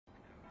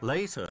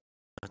Later,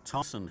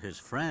 Thomas and his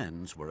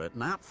friends were at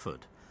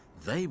Knapford.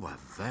 They were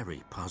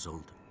very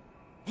puzzled.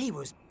 He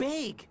was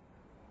big.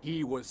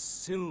 He was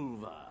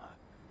silver.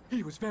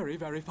 He was very,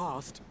 very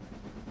fast.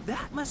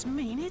 That must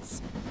mean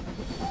it's...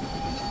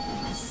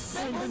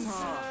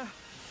 Spencer!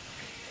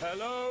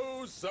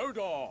 Hello,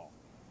 Zodor.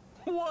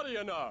 What do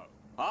you know?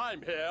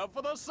 I'm here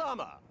for the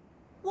summer.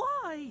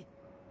 Why?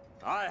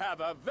 I have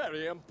a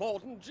very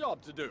important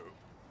job to do.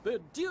 The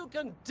Duke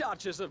and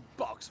Duchess of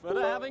Boxford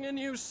are having a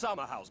new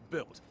summer house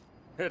built.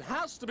 It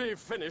has to be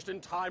finished in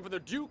time for the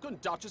Duke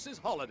and Duchess's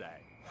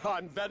holiday.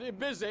 I'm very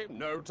busy,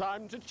 no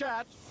time to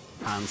chat.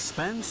 And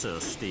Spencer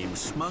steamed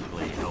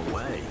smugly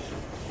away.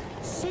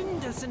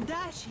 Cinders and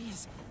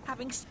ashes.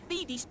 Having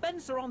Speedy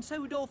Spencer on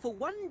Sodor for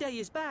one day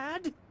is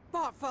bad.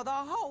 But for the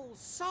whole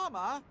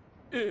summer...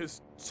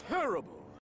 Is terrible.